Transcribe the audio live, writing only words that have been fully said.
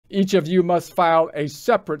each of you must file a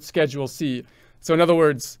separate Schedule C. So in other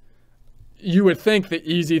words, you would think the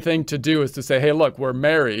easy thing to do is to say, hey, look, we're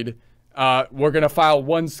married. We're going to file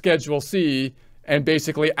one Schedule C and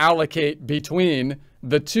basically allocate between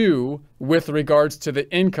the two with regards to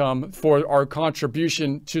the income for our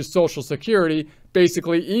contribution to Social Security,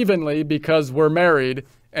 basically evenly, because we're married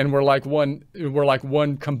and we're like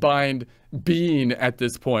one combined being at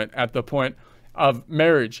this point, at the point of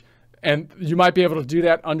marriage. And you might be able to do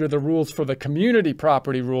that under the rules for the community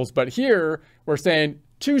property rules, but here we're saying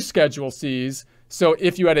two Schedule Cs. So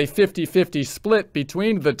if you had a 50-50 split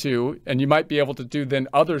between the two, and you might be able to do then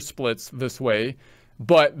other splits this way,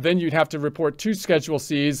 but then you'd have to report two Schedule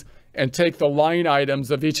Cs and take the line items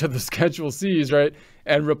of each of the Schedule Cs, right?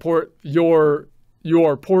 And report your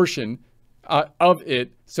portion of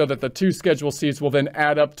it, so that the two Schedule Cs will then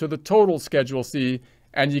add up to the total Schedule C.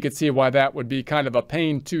 And you can see why that would be kind of a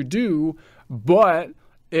pain to do, but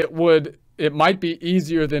it might be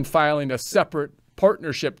easier than filing a separate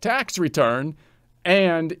partnership tax return,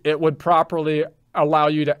 and it would properly allow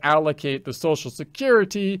you to allocate the Social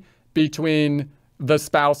Security between the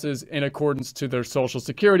spouses in accordance to their Social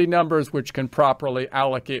Security numbers, which can properly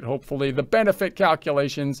allocate, hopefully, the benefit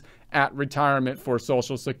calculations at retirement for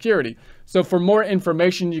Social Security. So for more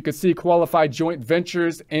information, you can see qualified joint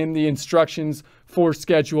ventures and the instructions for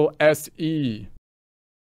Schedule SE.